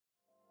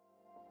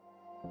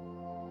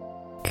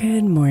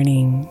Good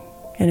morning,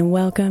 and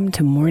welcome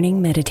to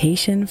Morning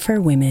Meditation for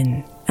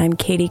Women. I'm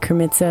Katie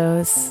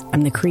Kremitzos.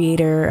 I'm the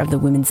creator of the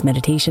Women's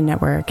Meditation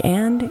Network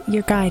and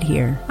your guide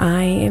here.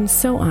 I am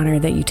so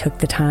honored that you took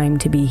the time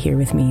to be here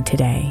with me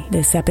today.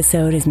 This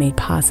episode is made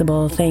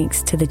possible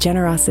thanks to the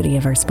generosity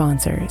of our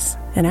sponsors.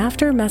 And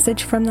after a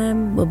message from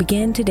them, we'll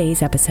begin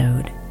today's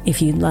episode.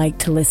 If you'd like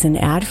to listen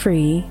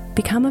ad-free,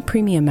 become a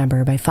premium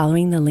member by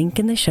following the link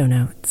in the show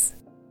notes.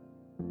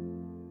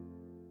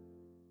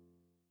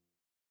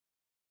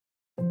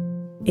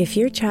 If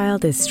your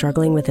child is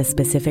struggling with a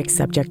specific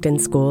subject in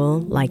school,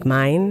 like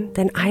mine,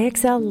 then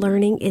IXL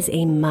Learning is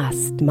a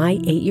must. My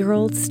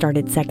 8-year-old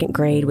started second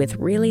grade with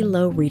really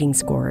low reading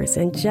scores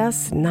and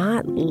just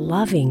not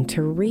loving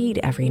to read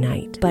every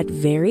night. But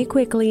very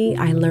quickly,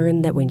 I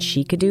learned that when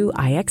she could do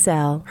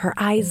IXL, her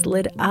eyes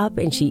lit up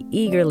and she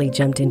eagerly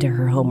jumped into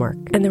her homework.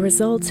 And the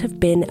results have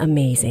been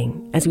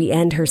amazing. As we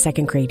end her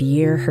second grade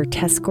year, her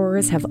test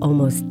scores have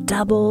almost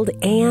doubled,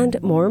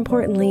 and more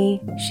importantly,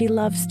 she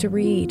loves to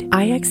read.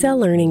 IXL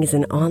Learning is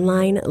an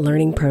online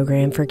learning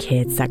program for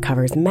kids that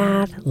covers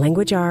math,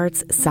 language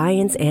arts,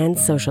 science, and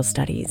social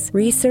studies.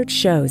 Research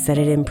shows that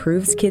it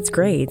improves kids'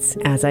 grades,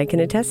 as I can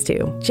attest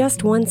to.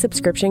 Just one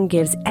subscription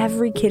gives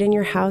every kid in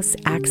your house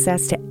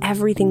access to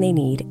everything they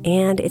need,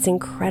 and it's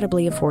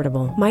incredibly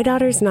affordable. My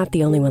daughter's not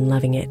the only one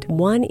loving it.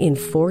 1 in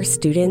 4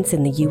 students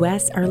in the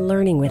U.S. are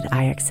learning with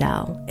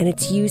IXL, and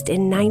it's used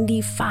in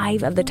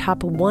 95 of the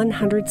top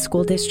 100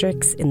 school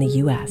districts in the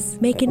U.S.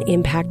 Make an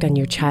impact on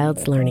your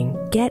child's learning.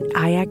 Get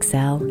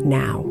IXL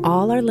now.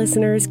 All our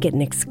listeners get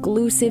an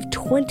exclusive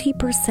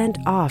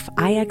 20% off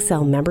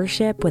IXL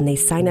membership when they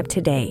sign up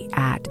today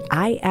at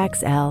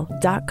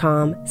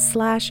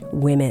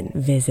IXL.com/women.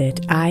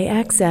 Visit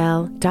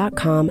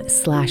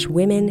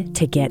IXL.com/women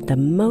to get the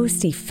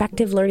most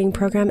effective learning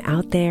program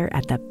out there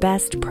at the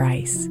best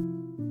price.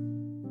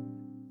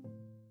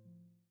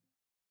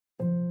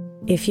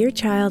 If your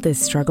child is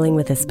struggling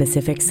with a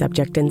specific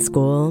subject in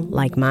school,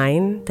 like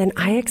mine, then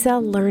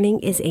IXL Learning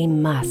is a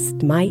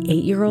must. My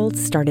 8-year-old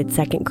started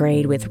second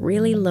grade with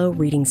really low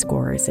reading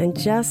scores and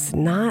just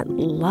not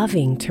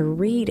loving to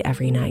read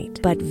every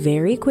night. But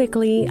very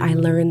quickly, I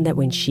learned that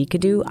when she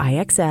could do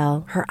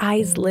IXL, her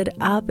eyes lit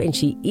up and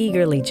she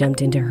eagerly jumped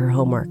into her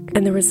homework.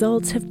 And the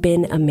results have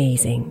been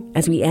amazing.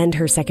 As we end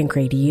her second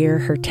grade year,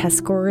 her test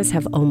scores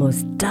have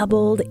almost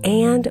doubled,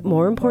 and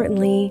more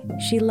importantly,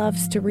 she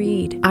loves to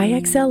read.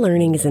 IXL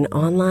Learning is an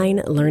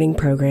online learning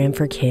program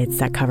for kids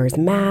that covers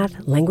math,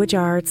 language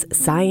arts,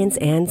 science,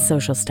 and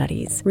social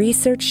studies.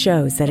 Research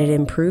shows that it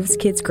improves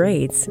kids'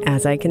 grades,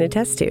 as I can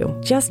attest to.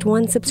 Just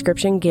one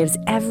subscription gives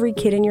every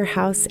kid in your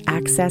house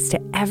access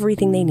to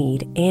everything they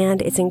need,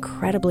 and it's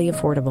incredibly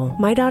affordable.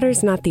 My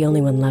daughter's not the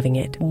only one loving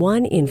it.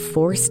 1 in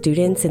 4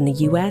 students in the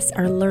U.S.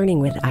 are learning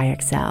with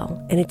IXL,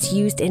 and it's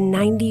used in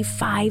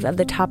 95 of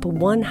the top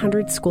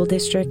 100 school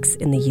districts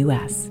in the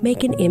U.S.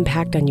 Make an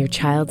impact on your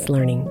child's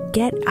learning.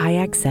 Get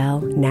IXL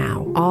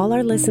now. All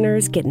our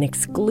listeners get an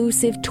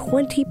exclusive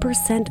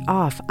 20%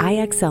 off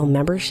IXL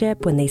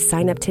membership when they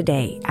sign up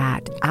today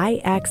at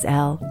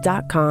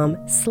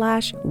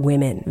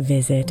IXL.com/women.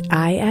 Visit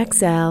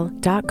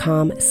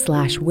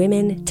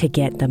IXL.com/women to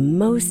get the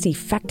most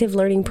effective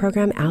learning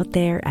program out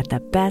there at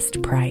the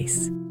best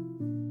price.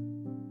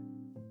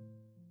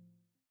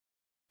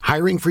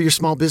 Hiring for your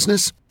small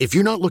business? If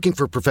you're not looking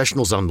for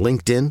professionals on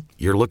LinkedIn,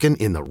 you're looking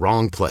in the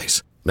wrong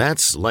place.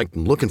 That's like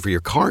looking for your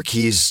car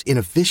keys in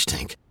a fish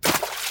tank.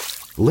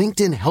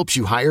 LinkedIn helps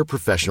you hire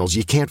professionals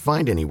you can't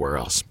find anywhere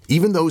else,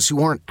 even those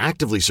who aren't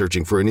actively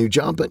searching for a new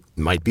job but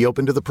might be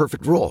open to the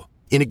perfect role.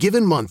 In a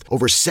given month,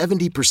 over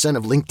 70%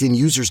 of LinkedIn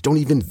users don't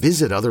even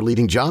visit other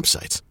leading job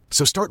sites.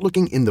 So start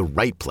looking in the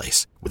right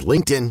place. With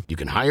LinkedIn, you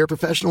can hire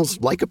professionals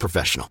like a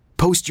professional.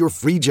 Post your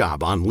free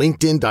job on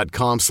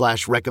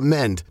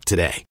linkedin.com/recommend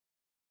today.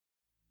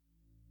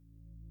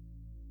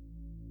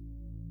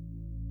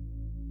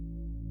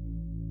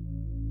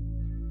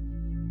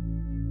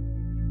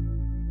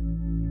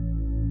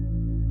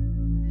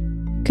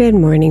 Good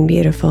morning,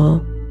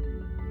 beautiful.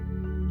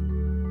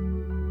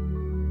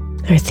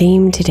 Our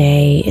theme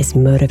today is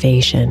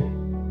motivation.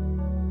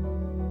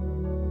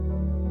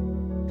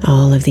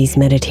 All of these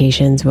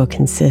meditations will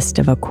consist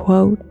of a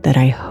quote that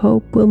I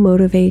hope will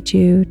motivate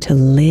you to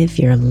live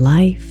your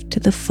life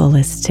to the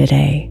fullest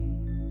today.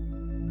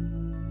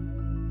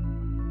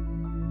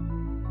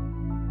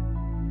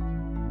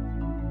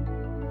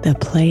 The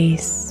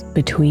place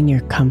between your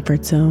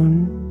comfort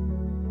zone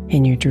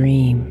and your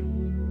dream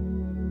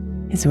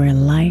is where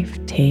life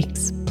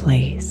takes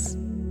place.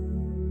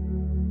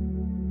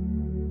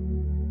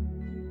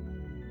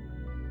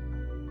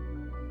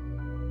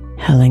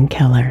 Helen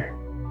Keller.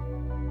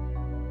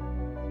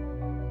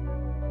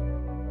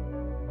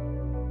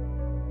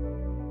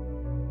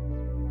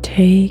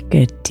 Take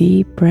a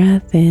deep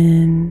breath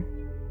in,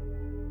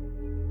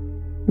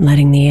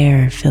 letting the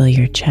air fill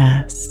your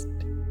chest,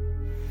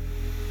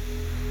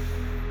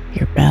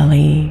 your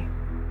belly,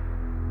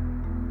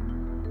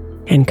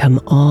 and come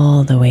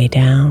all the way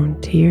down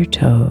to your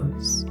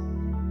toes.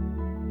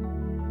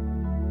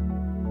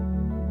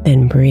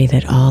 Then breathe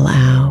it all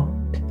out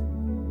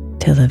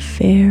till the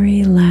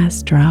very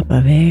last drop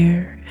of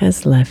air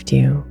has left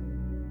you.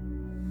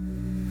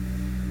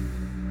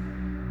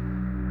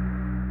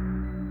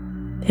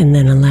 And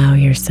then allow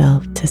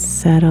yourself to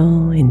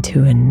settle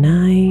into a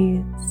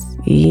nice,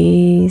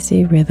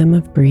 easy rhythm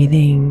of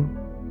breathing.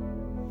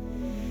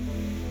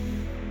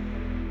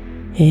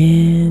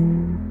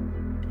 In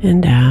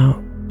and out.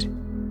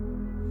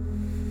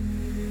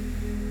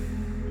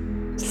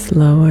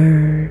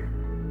 Slower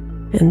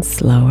and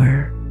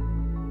slower.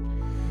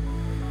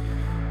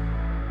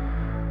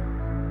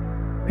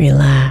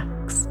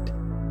 Relaxed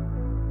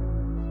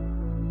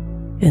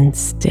and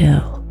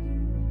still.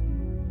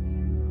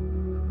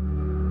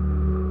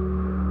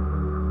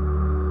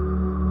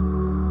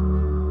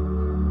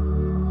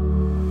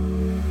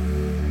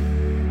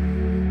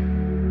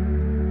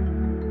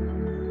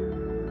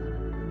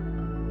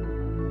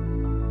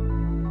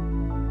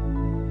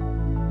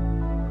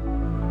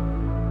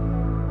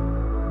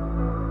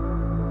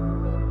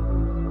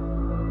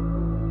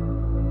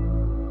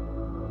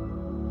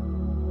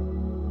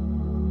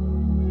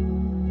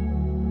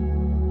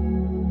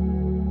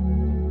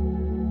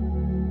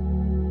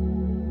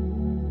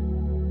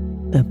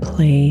 The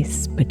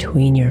place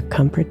between your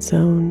comfort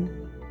zone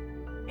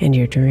and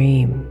your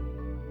dream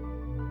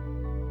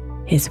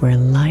is where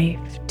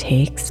life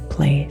takes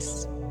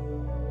place.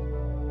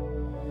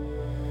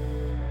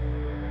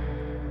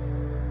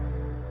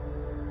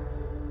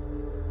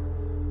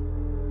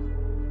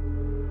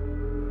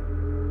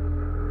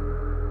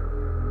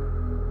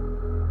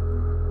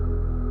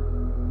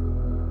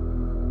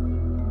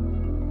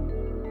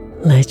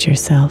 Let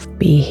yourself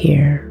be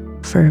here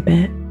for a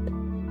bit.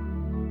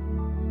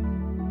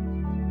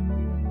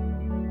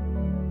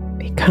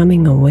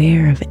 Becoming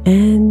aware of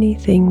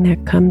anything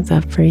that comes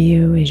up for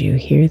you as you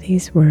hear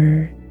these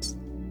words,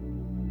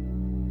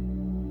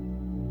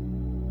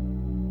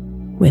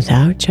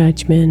 without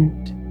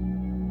judgment,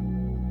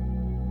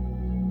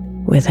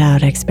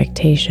 without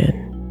expectation,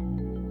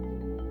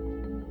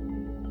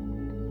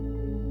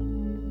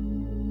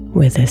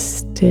 with a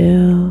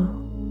still,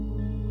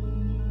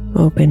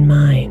 open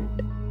mind.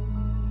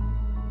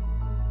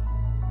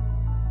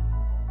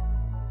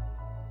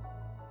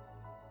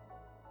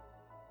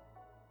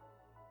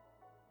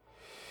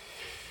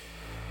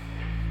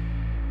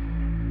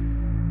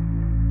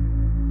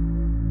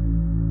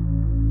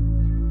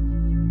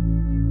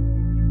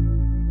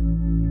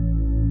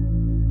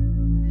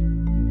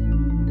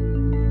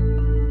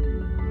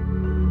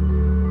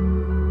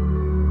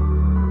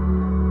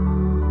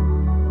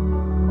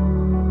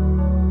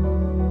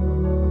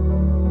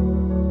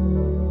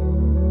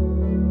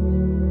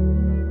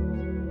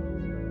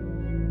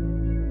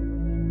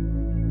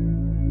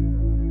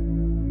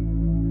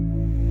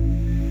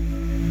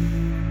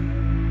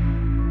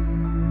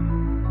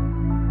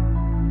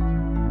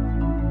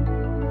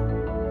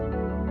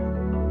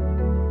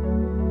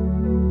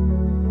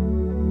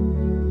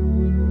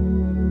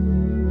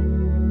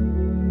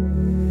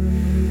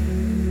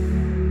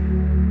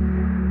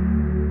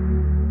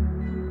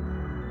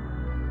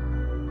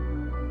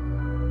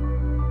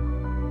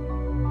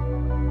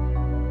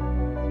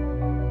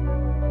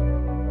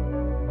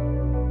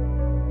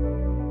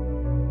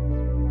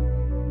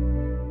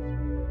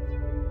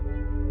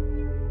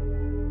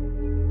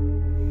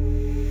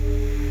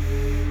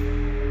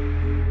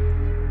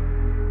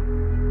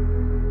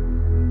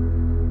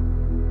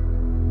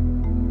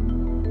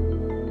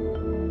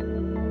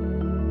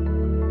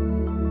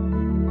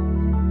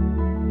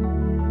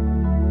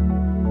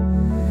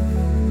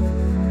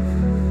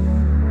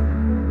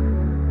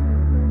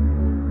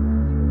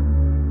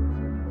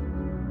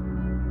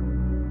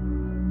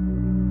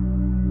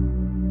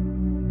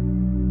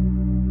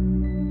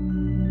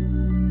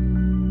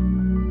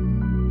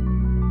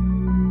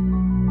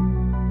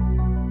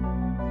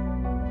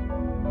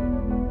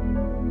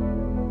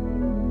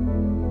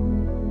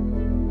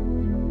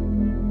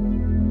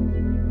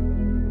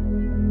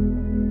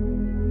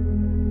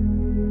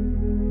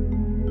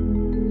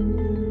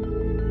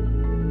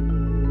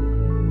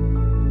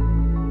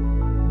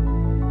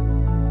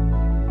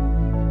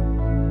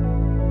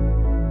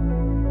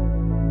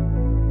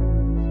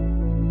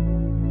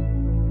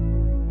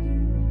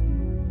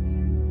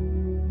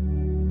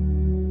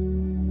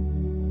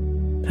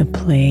 The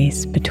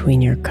place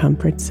between your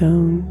comfort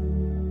zone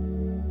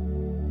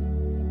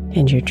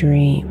and your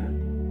dream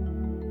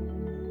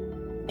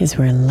is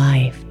where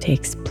life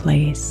takes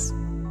place.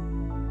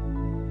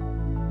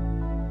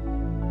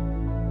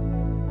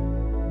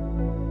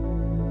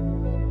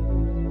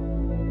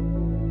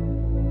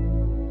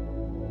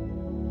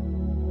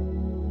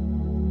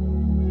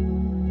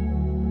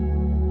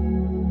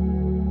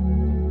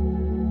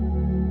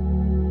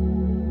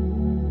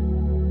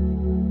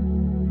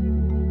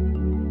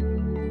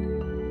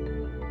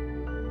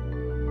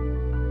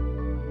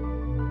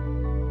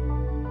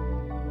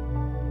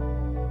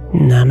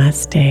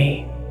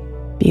 Namaste,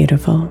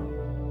 beautiful.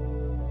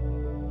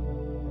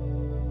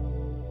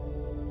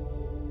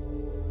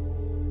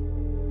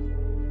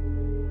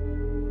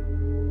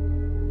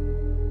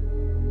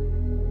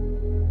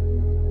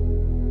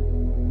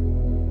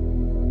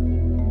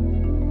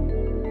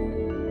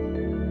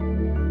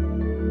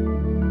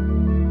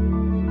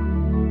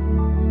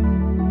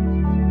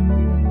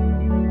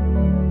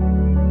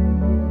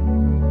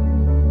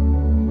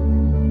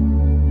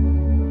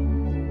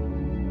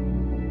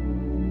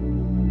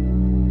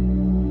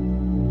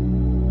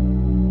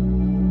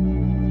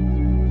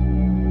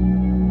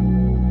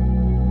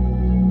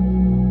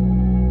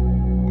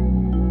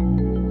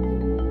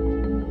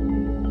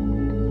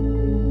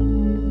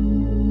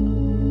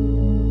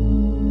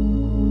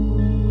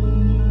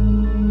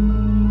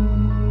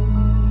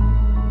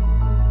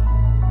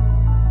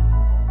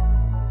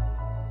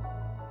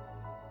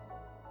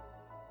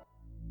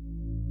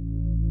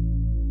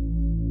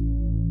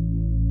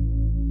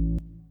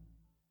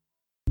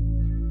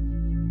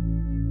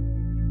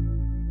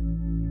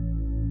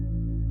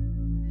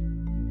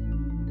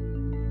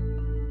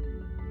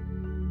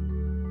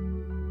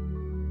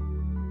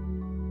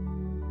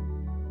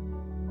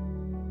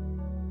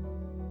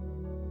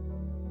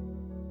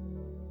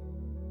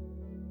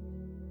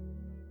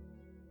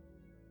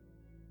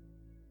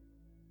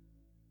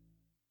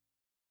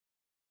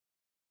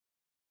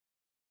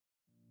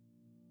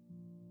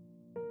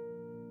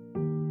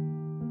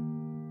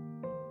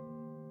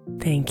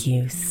 Thank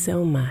you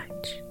so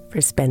much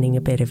for spending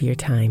a bit of your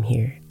time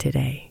here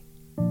today.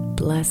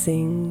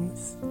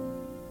 Blessings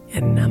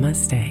and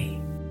namaste.